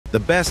The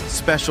best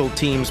special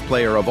teams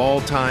player of all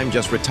time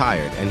just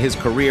retired, and his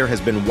career has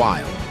been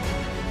wild.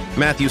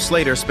 Matthew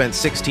Slater spent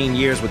 16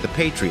 years with the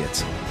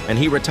Patriots, and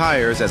he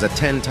retires as a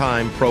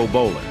 10-time Pro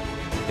Bowler.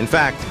 In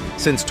fact,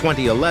 since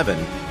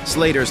 2011,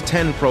 Slater's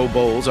 10 Pro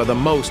Bowls are the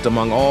most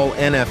among all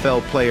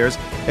NFL players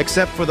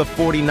except for the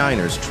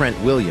 49ers' Trent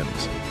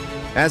Williams.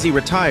 As he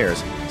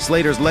retires,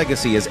 Slater's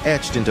legacy is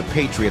etched into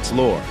Patriots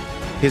lore.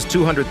 His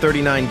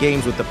 239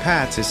 games with the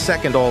Pats is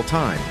second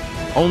all-time,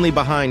 only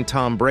behind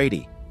Tom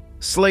Brady.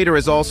 Slater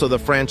is also the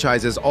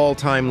franchise's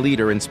all-time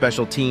leader in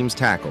special teams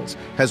tackles,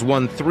 has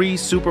won 3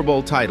 Super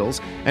Bowl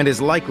titles, and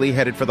is likely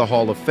headed for the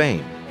Hall of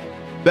Fame.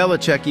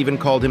 Belichick even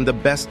called him the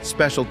best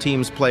special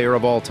teams player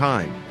of all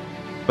time.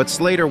 But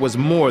Slater was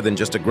more than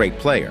just a great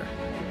player.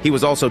 He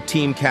was also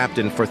team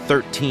captain for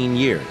 13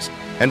 years,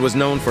 and was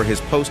known for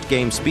his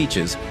post-game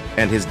speeches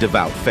and his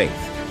devout faith.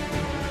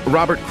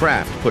 Robert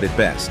Kraft put it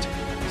best: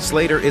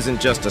 Slater isn't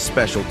just a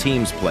special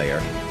teams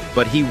player,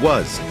 but he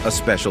was a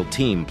special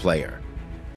team player.